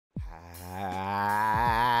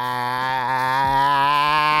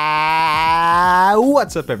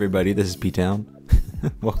What's up, everybody? This is P-Town.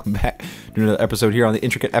 Welcome back to another episode here on the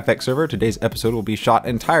Intricate FX server. Today's episode will be shot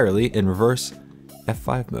entirely in reverse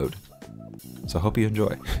F5 mode. So I hope you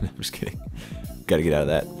enjoy. I'm just kidding. Gotta get out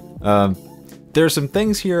of that. There are some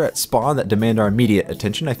things here at Spawn that demand our immediate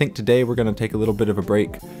attention. I think today we're going to take a little bit of a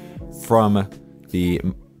break from the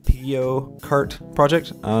PO cart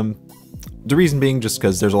project. The reason being just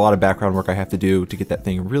because there's a lot of background work I have to do to get that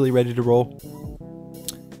thing really ready to roll.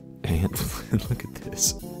 And look at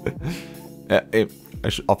this.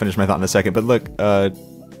 I'll finish my thought in a second, but look, I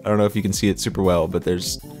don't know if you can see it super well, but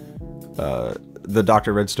there's the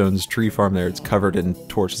Dr. Redstone's tree farm there. It's covered in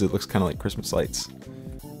torches. It looks kind of like Christmas lights.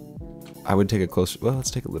 I would take a closer, well,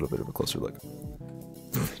 let's take a little bit of a closer look.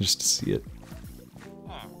 Just to see it.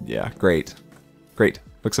 Yeah, great. Great.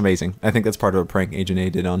 Looks amazing. I think that's part of a prank Agent A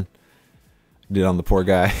did on the poor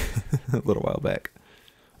guy a little while back.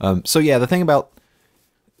 So yeah, the thing about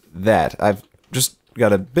that, I've just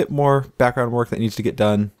got a bit more background work that needs to get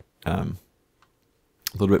done. A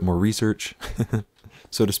little bit more research,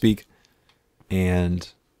 so to speak.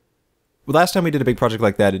 And last time we did a big project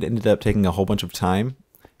like that, it ended up taking a whole bunch of time.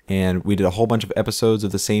 And we did a whole bunch of episodes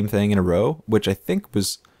of the same thing in a row, which I think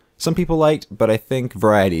was, some people liked, but I think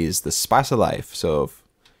variety is the spice of life. So if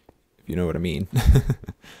you know what I mean.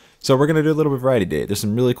 So we're going to do a little bit of variety day. There's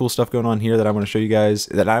some really cool stuff going on here that I want to show you guys,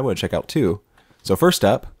 that I want to check out too. So first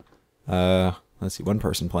up, let's see, one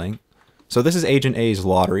person playing. So this is Agent A's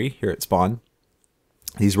lottery here at Spawn.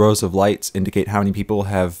 These rows of lights indicate how many people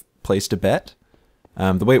have placed a bet.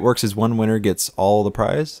 The way it works is one winner gets all the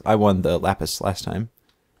prize. I won the lapis last time.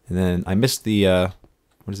 And then I missed the,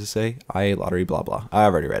 what does it say? I lottery blah blah.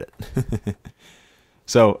 I've already read it.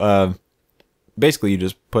 So basically you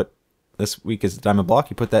just put, this week is the diamond block,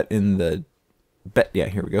 you put that in the bet, yeah,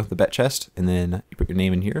 here we go, the bet chest, and then you put your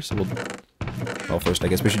name in here. So well, first I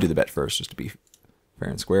guess we should do the bet first, just to be fair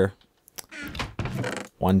and square.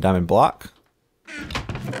 One diamond block.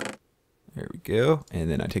 There we go.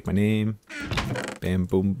 And then I take my name. Bam,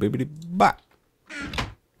 boom, bibbidi, bop.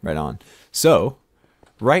 Right on. So,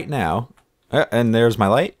 right now, and there's my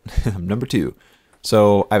light. I'm number 2.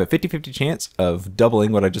 So, I have a 50-50 chance of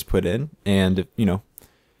doubling what I just put in. And, you know,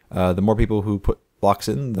 the more people who put blocks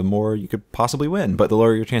in, the more you could possibly win. But the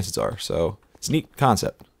lower your chances are. So, it's a neat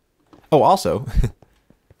concept. Oh, also,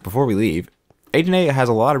 before we leave, Agent A has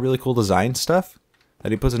a lot of really cool design stuff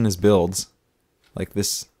that he puts in his builds. Like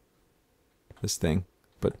this thing.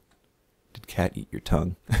 But did cat eat your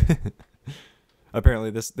tongue? Apparently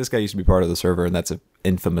this guy used to be part of the server, and that's an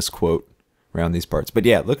infamous quote around these parts. But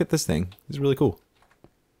yeah, look at this thing. It's really cool.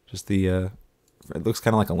 Just the, it looks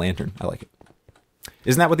kind of like a lantern. I like it.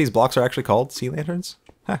 Isn't that what these blocks are actually called? Sea lanterns?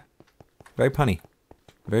 Huh. Very punny.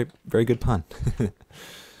 Very, very good pun.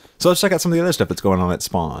 So let's check out some of the other stuff that's going on at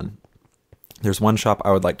Spawn. There's one shop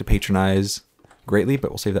I would like to patronize greatly,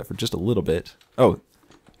 but we'll save that for just a little bit. Oh,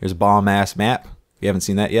 here's a bomb-ass map. If you haven't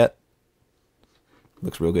seen that yet,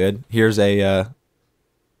 looks real good. Here's a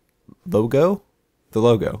logo? The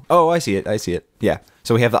logo. Oh, I see it. I see it. Yeah.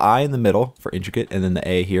 So we have the I in the middle for intricate, and then the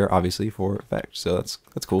A here, obviously, for effect. So that's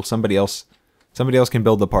cool. Somebody else can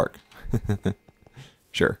build the park.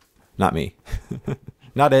 Sure. Not me.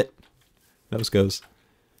 Not it. Nose goes.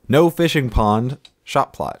 No fishing pond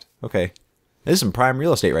shop plot. Okay. This is some prime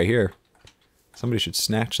real estate right here. Somebody should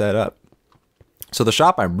snatch that up. So the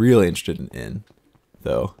shop I'm really interested in,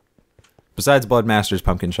 though, besides Bloodmaster's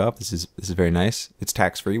pumpkin shop, this is very nice. It's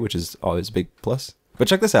tax-free, which is always a big plus. But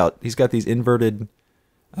check this out. He's got these inverted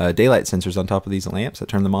daylight sensors on top of these lamps that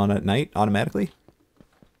turn them on at night automatically.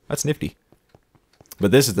 That's nifty.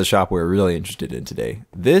 But this is the shop we're really interested in today.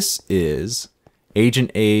 This is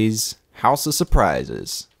Agent A's House of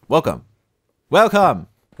Surprises. Welcome. Welcome.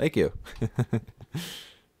 Thank you.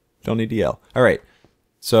 Don't need to yell. All right.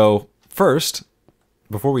 So first,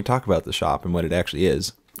 before we talk about the shop and what it actually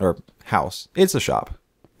is, or house, it's a shop,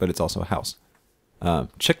 but it's also a house.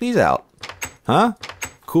 Check these out. Huh?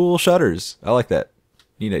 Cool shutters. I like that.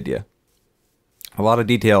 Neat idea. A lot of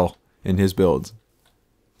detail in his builds.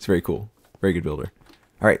 It's very cool. Very good builder.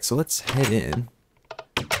 All right, so let's head in.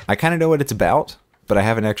 I kind of know what it's about, but I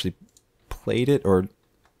haven't actually played it or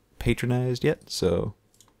patronized yet, so...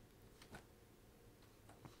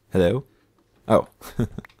 Hello? Oh.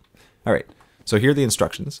 All right. So here are the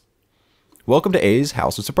instructions. Welcome to A's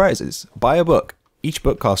House of Surprises. Buy a book. Each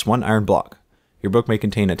book costs 1 iron block. Your book may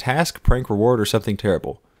contain a task, prank, reward, or something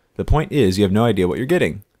terrible. The point is you have no idea what you're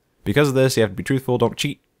getting. Because of this, you have to be truthful. Don't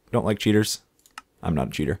cheat. Don't like cheaters. I'm not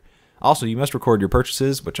a cheater. Also, you must record your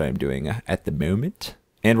purchases, which I am doing at the moment,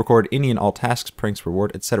 and record any and all tasks, pranks,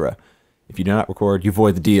 reward, etc. If you do not record, you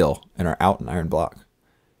void the deal and are out an iron block.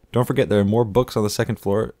 Don't forget there are more books on the second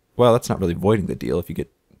floor. Well, that's not really voiding the deal if you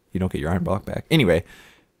don't get your iron block back. Anyway,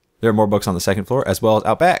 there are more books on the second floor as well as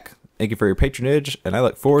out back. Thank you for your patronage, and I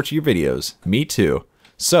look forward to your videos. Me too.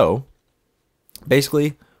 So,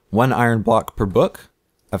 basically, 1 iron block per book.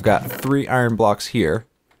 I've got 3 iron blocks here,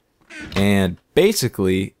 and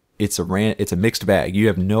basically, it's a mixed bag. You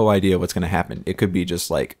have no idea what's going to happen. It could be just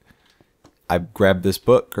like, I grabbed this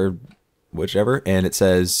book or whichever, and it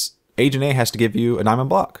says Agent A has to give you a diamond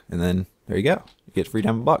block, and then there you go. You get a free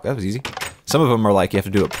diamond block. That was easy. Some of them are like you have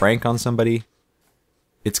to do a prank on somebody.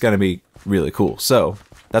 It's going to be really cool. So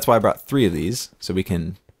that's why I brought 3 of these, so we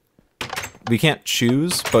can't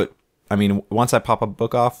choose, but I mean, once I pop a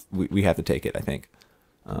book off, we have to take it, I think.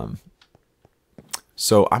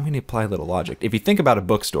 So I'm going to apply a little logic. If you think about a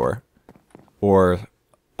bookstore or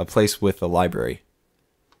a place with a library,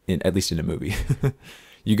 at least in a movie,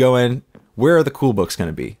 you go in, where are the cool books going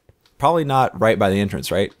to be? Probably not right by the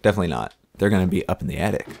entrance, right? Definitely not. They're going to be up in the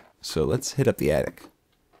attic. So let's hit up the attic.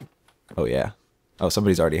 Oh, yeah. Oh,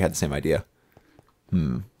 somebody's already had the same idea.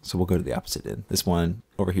 So we'll go to the opposite end. This one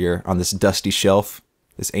over here on this dusty shelf,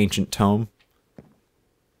 this ancient tome.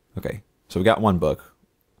 Okay, so we got 1 book.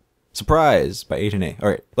 Surprise by Agent A. All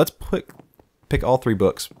right, let's pick all 3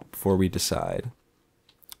 books before we decide.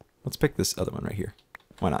 Let's pick this other one right here.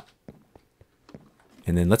 Why not?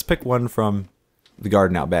 And then let's pick one from the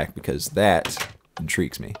garden out back because that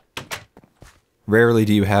intrigues me. Rarely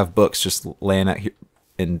do you have books just laying out here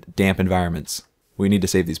in damp environments. We need to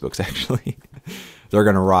save these books, actually. They're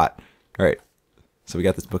going to rot. All right, so we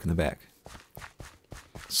got this book in the back.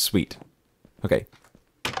 Sweet. Okay.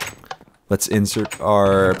 Let's insert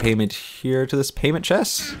our payment here to this payment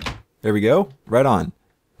chest. There we go. Right on.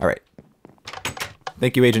 All right.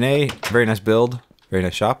 Thank you, Agent A. Very nice build. Very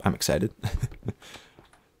nice shop. I'm excited.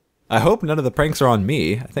 I hope none of the pranks are on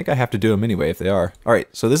me. I think I have to do them anyway if they are. All right,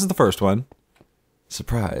 so this is the first one.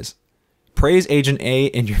 Surprise. Praise Agent A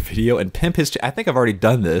in your video and pimp his... I think I've already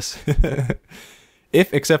done this.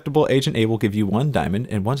 If acceptable, Agent A will give you 1 diamond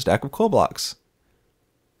and 1 stack of coal blocks.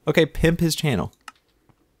 Okay, pimp his channel.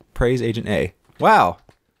 Praise Agent A. Wow.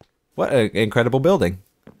 What an incredible building.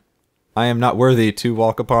 I am not worthy to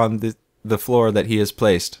walk upon the floor that he has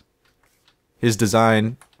placed. His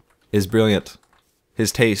design is brilliant.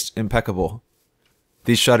 His taste impeccable.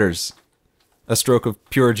 These shutters, a stroke of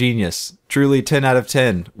pure genius. Truly 10 out of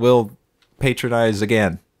 10. Will patronize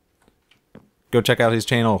again. Go check out his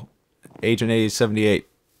channel, Agent A78.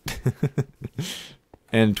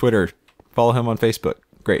 And Twitter. Follow him on Facebook.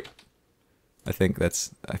 Great. I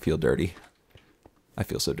feel dirty. I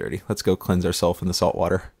feel so dirty. Let's go cleanse ourselves in the salt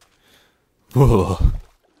water. Okay, all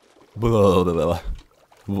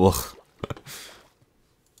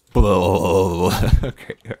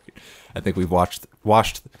right. I think we've washed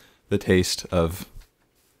the taste of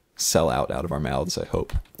sellout out of our mouths, I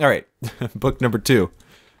hope. All right, book number 2.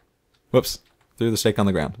 Whoops, threw the steak on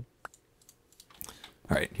the ground.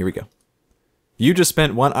 All right, here we go. You just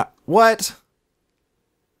spent 1... What?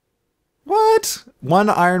 What? 1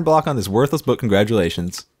 iron block on this worthless book.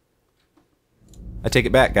 Congratulations. I take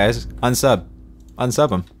it back, guys. Unsub.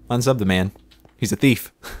 Unsub him. Unsub the man. He's a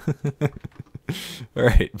thief.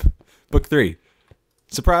 Alright. Book 3.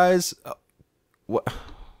 Surprise.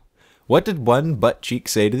 What did one butt cheek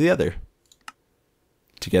say to the other?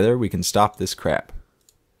 Together we can stop this crap.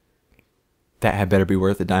 That had better be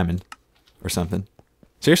worth a diamond. Or something.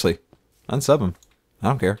 Seriously. Unsub him. I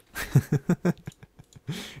don't care.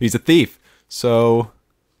 He's a thief. So,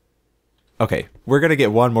 okay, we're gonna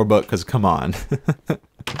get 1 more book because come on.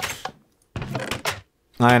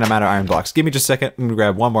 And I'm out of iron blocks. Give me just a second. I'm gonna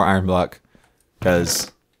grab 1 more iron block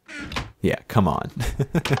because, yeah, come on.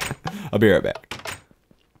 I'll be right back.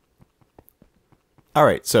 All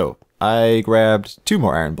right, so I grabbed 2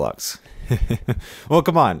 more iron blocks. Well,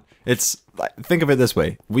 come on. Think of it this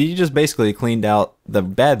way. We just basically cleaned out the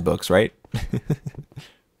bad books, right?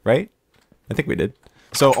 Right? I think we did.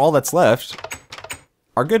 So all that's left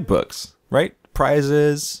are good books, right?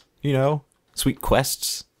 Prizes, you know, sweet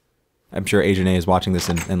quests. I'm sure Agent A is watching this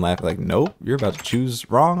and laughing like, nope, you're about to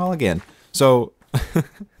choose wrong all again. So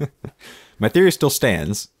my theory still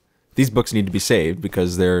stands. These books need to be saved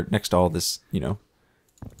because they're next to all this, you know,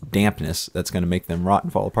 dampness that's going to make them rot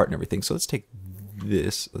and fall apart and everything. So let's take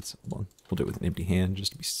this. We'll do it with an empty hand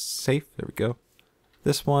just to be safe. There we go.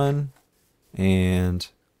 This one and...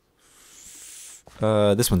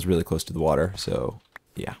 this one's really close to the water, so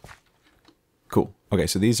yeah. Cool. Okay,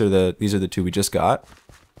 so these are the 2 we just got.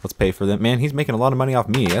 Let's pay for them. Man, he's making a lot of money off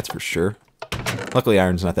me, that's for sure. Luckily,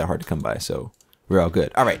 iron's not that hard to come by, so we're all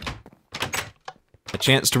good. All right. A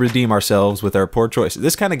chance to redeem ourselves with our poor choices.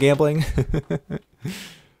 This kind of gambling.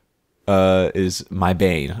 is my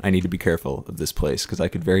bane. I need to be careful of this place because I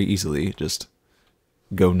could very easily just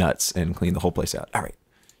go nuts and clean the whole place out. All right,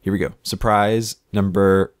 here we go. Surprise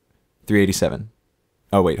number 387.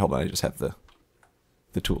 Oh wait, hold on. I just have the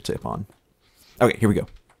tooltip on. Okay, here we go.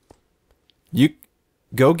 You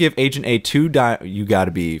go give Agent A 2 diamonds. You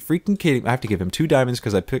gotta be freaking kidding. I have to give him 2 diamonds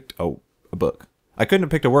because I picked a book. I couldn't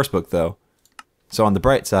have picked a worse book though. So on the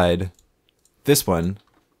bright side, this one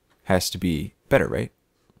has to be better, right?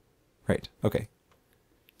 Right, okay.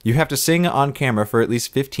 You have to sing on camera for at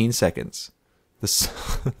least 15 seconds. The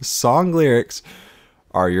song lyrics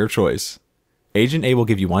are your choice. Agent A will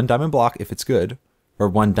give you 1 diamond block if it's good, or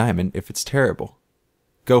 1 diamond if it's terrible.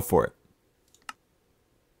 Go for it.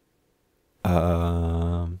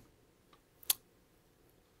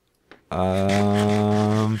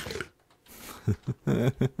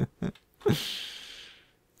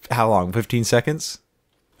 How long? 15 seconds?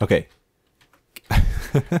 Okay.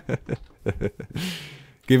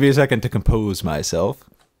 Give me a second to compose myself.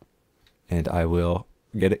 And I will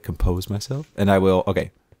get it composed myself. And I will,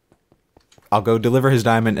 okay. I'll go deliver his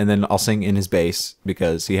diamond and then I'll sing in his bass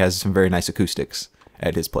because he has some very nice acoustics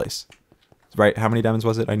at his place. Right? How many diamonds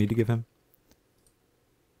was it I need to give him?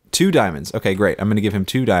 2 diamonds. Okay, great. I'm going to give him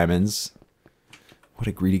 2 diamonds. What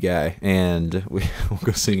a greedy guy. And we'll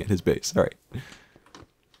go sing at his bass. All right.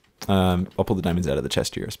 I'll pull the diamonds out of the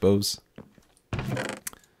chest here, I suppose.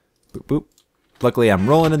 Boop, boop. Luckily, I'm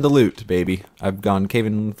rolling in the loot, baby. I've gone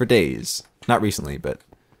caving for days. Not recently, but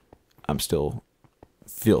I'm still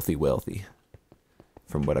filthy wealthy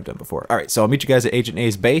from what I've done before. All right, so I'll meet you guys at Agent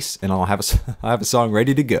A's base, and I'll have a song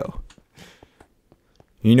ready to go.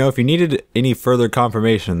 You know, if you needed any further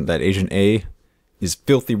confirmation that Agent A is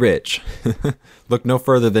filthy rich, look no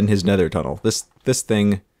further than his nether tunnel. This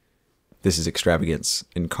is extravagance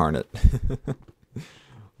incarnate.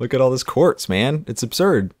 Look at all this quartz, man. It's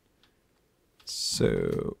absurd.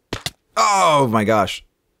 So, oh my gosh.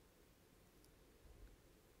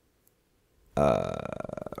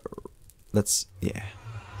 Let's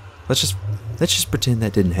just pretend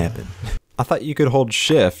that didn't happen. I thought you could hold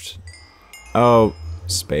shift. Oh,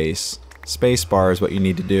 space. Space bar is what you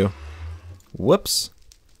need to do. Whoops.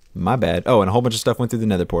 My bad. Oh, and a whole bunch of stuff went through the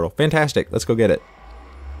nether portal. Fantastic. Let's go get it.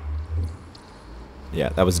 Yeah,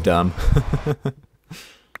 that was dumb. It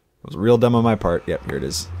was real dumb on my part. Yep, here it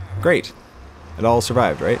is. Great. It all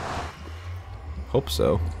survived, right? Hope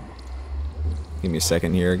so. Give me a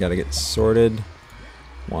second here. Gotta get sorted.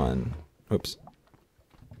 1. Oops.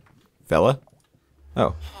 Fella?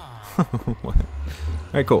 Oh.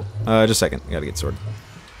 Alright, cool. Just a second. Gotta get sorted.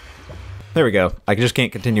 There we go. I just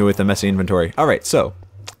can't continue with the messy inventory. Alright, so.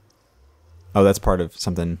 Oh, that's part of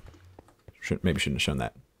something. Maybe shouldn't have shown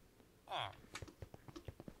that.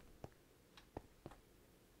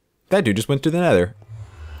 That dude just went to the nether.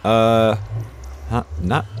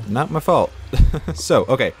 Not my fault. So,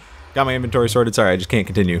 okay. Got my inventory sorted. Sorry, I just can't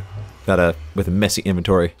continue that with a messy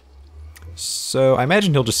inventory. So, I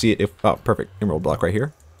imagine he'll just see it if... Oh, perfect. Emerald block right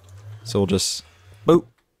here. So, we'll just... Boop.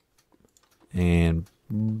 And...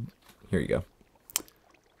 Here you go.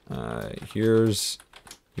 Here's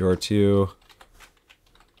your 2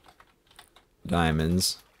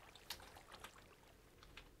 diamonds.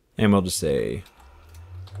 And we'll just say...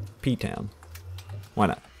 P-Town. Why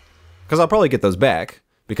not? Because I'll probably get those back,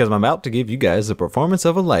 because I'm about to give you guys the performance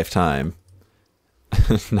of a lifetime.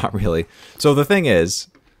 Not really. So the thing is,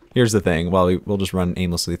 here's the thing. Well, we'll just run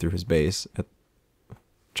aimlessly through his base.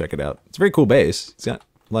 Check it out. It's a very cool base. It's got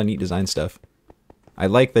a lot of neat design stuff. I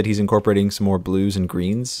like that he's incorporating some more blues and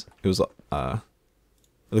greens. It was, it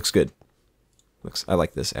looks good. I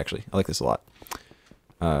like this, actually. I like this a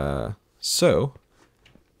lot. So...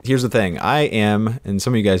 Here's the thing. I am, and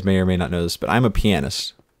some of you guys may or may not know this, but I'm a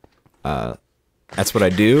pianist. That's what I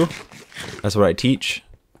do. That's what I teach.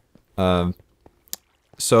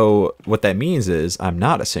 So what that means is I'm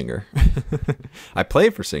not a singer. I play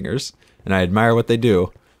for singers, and I admire what they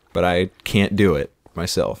do, but I can't do it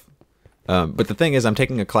myself. But the thing is, I'm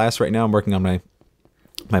taking a class right now. I'm working on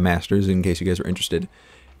my master's, in case you guys are interested.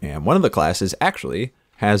 And one of the classes actually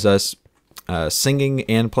has us singing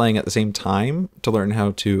and playing at the same time to learn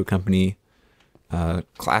how to accompany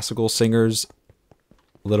classical singers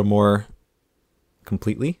a little more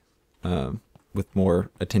completely, with more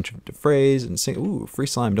attention to phrase and sing. Ooh, free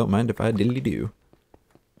slime. Don't mind if I diddly do.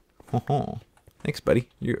 Thanks, buddy.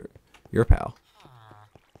 You're a pal.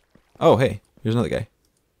 Oh, hey, here's another guy.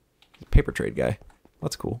 Paper trade guy.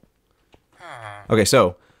 That's cool. Okay,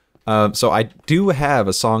 so I do have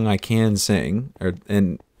a song I can sing,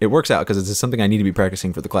 and it works out because it's something I need to be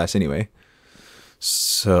practicing for the class anyway.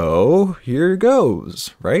 So here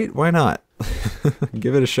goes, right? Why not?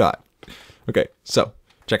 Give it a shot. Okay, so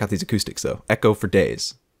check out these acoustics though. Echo for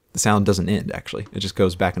days. The sound doesn't end actually. It just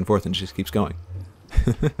goes back and forth and just keeps going.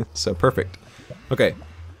 So perfect. Okay,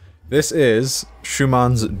 this is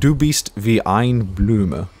Schumann's Du bist wie ein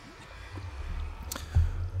Blume.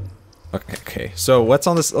 Okay. So what's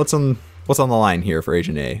on this? What's on the line here for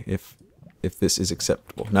Agent A? If this is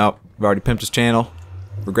acceptable. No, I've already pimped his channel.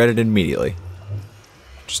 Regretted it immediately.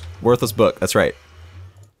 Just worthless book. That's right.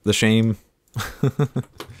 The shame.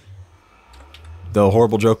 The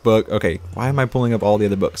horrible joke book. Okay, why am I pulling up all the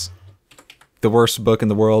other books? The worst book in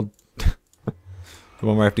the world. The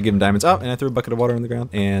one where I have to give him diamonds. Oh, and I threw a bucket of water on the ground.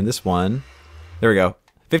 And this one. There we go.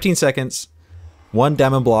 15 seconds. 1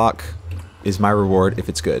 diamond block is my reward if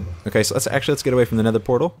it's good. Okay, so let's get away from the nether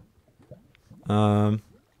portal. And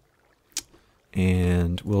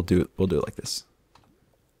we'll do it like this.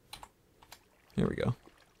 There we go.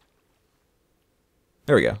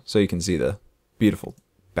 There we go. So you can see the beautiful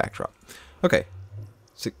backdrop. Okay.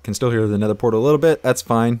 So you can still hear the nether portal a little bit. That's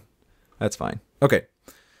fine. That's fine. Okay.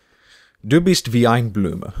 Du bist wie ein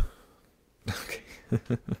Blume. Okay.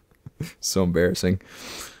 So embarrassing.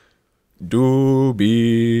 Du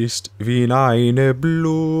bist wie eine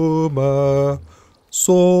Blume,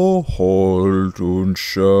 so hold und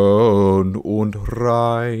schön und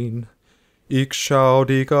rein. Ich schau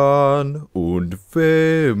dich an und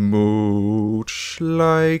Wehmut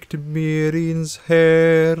schleicht mir ins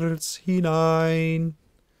Herz hinein.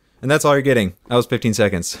 And that's all you're getting. That was 15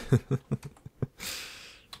 seconds.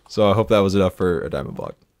 So I hope that was enough for a diamond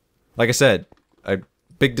block. Like I said,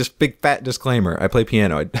 big fat disclaimer. I play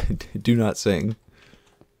piano. I do not sing.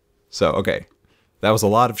 So, okay. That was a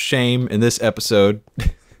lot of shame in this episode.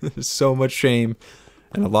 So much shame.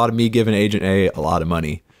 And a lot of me giving Agent A a lot of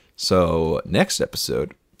money. So, next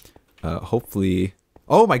episode, hopefully...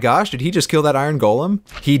 Oh my gosh, did he just kill that iron golem?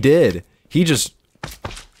 He did. He just...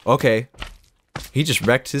 Okay. He just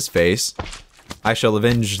wrecked his face. I shall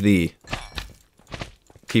avenge thee.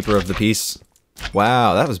 Keeper of the peace.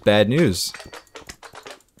 Wow, that was bad news.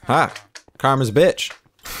 Ha! Karma's bitch.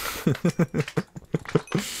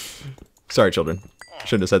 Sorry, children.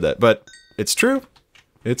 Shouldn't have said that, but it's true.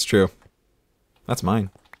 It's true. That's mine.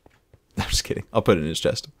 I'm just kidding. I'll put it in his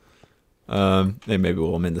chest. And maybe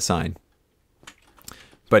we'll amend the sign.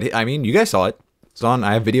 But, I mean, you guys saw it. It's on.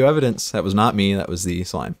 I have video evidence. That was not me. That was the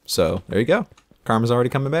slime. So, there you go. Karma's already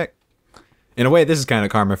coming back. In a way, this is kind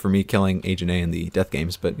of karma for me killing Agent A in the death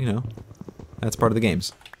games, but, you know, that's part of the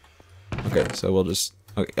games. Okay, so we'll just...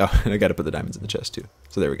 Okay, oh, I gotta put the diamonds in the chest, too.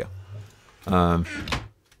 So there we go.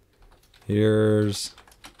 Here's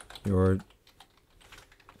your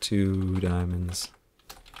 2 diamonds.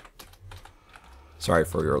 Sorry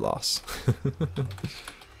for your loss.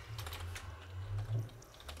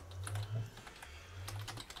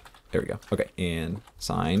 There we go. Okay, and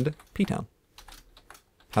signed P-Town.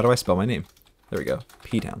 How do I spell my name? There we go.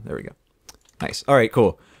 P-Town. There we go. Nice. All right,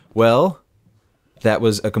 cool. Well, that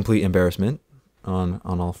was a complete embarrassment on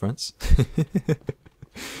all fronts.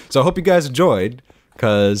 So I hope you guys enjoyed,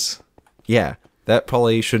 because, yeah, that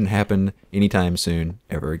probably shouldn't happen anytime soon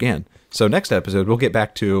ever again. So next episode, we'll get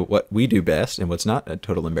back to what we do best and what's not a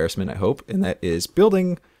total embarrassment, I hope, and that is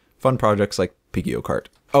building fun projects like Piggy-O Kart.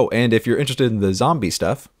 Oh, and if you're interested in the zombie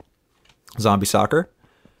stuff, zombie soccer,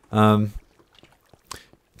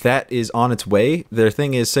 that is on its way. Their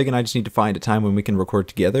thing is, Sig and I just need to find a time when we can record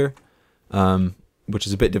together, which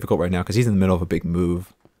is a bit difficult right now because he's in the middle of a big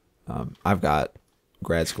move. I've got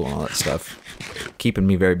grad school and all that stuff keeping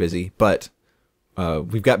me very busy, but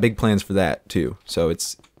we've got big plans for that too, so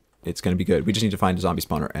it's going to be good. We just need to find a zombie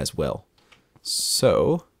spawner as well.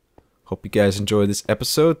 So, hope you guys enjoy this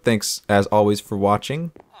episode. Thanks, as always, for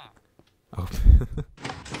watching. Oh.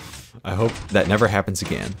 I hope that never happens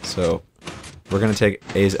again. So, we're going to take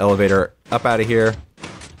A's elevator up out of here.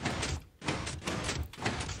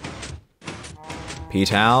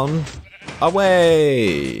 P-Town,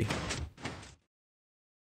 away!